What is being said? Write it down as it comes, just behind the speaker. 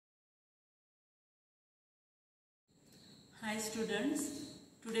Hi students,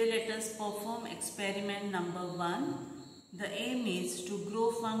 today let us perform experiment number 1. The aim is to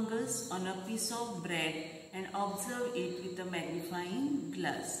grow fungus on a piece of bread and observe it with a magnifying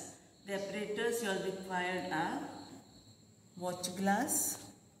glass. The apparatus you are required are watch glass,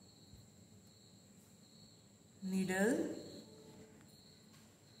 needle,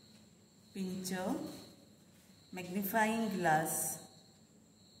 pincher, magnifying glass,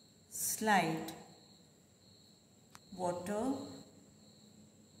 slide, water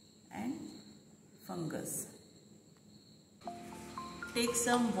and fungus. Take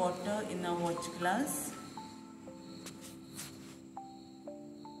some water in a watch glass.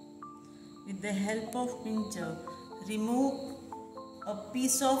 With the help of pincher, remove a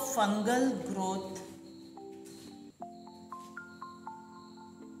piece of fungal growth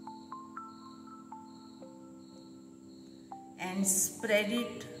and spread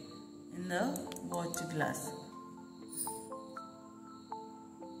it in the watch glass.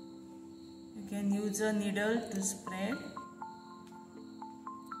 You can use a needle to spread.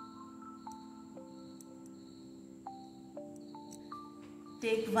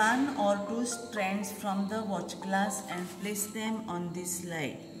 Take 1 or 2 strands from the watch glass and place them on this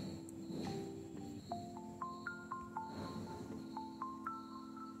slide.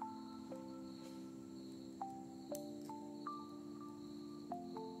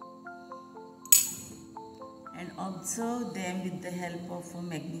 And observe them with the help of a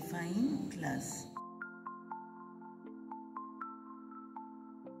magnifying glass.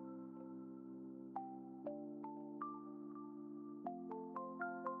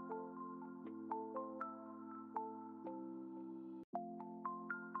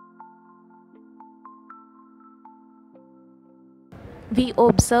 We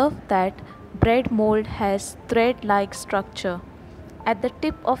observe that bread mold has thread-like structure. At the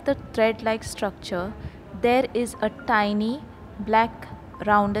tip of the thread-like structure, there is a tiny black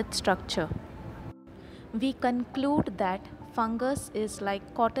rounded structure. We conclude that fungus is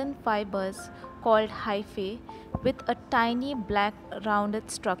like cotton fibers called hyphae with a tiny black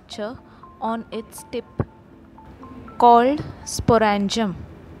rounded structure on its tip called sporangium.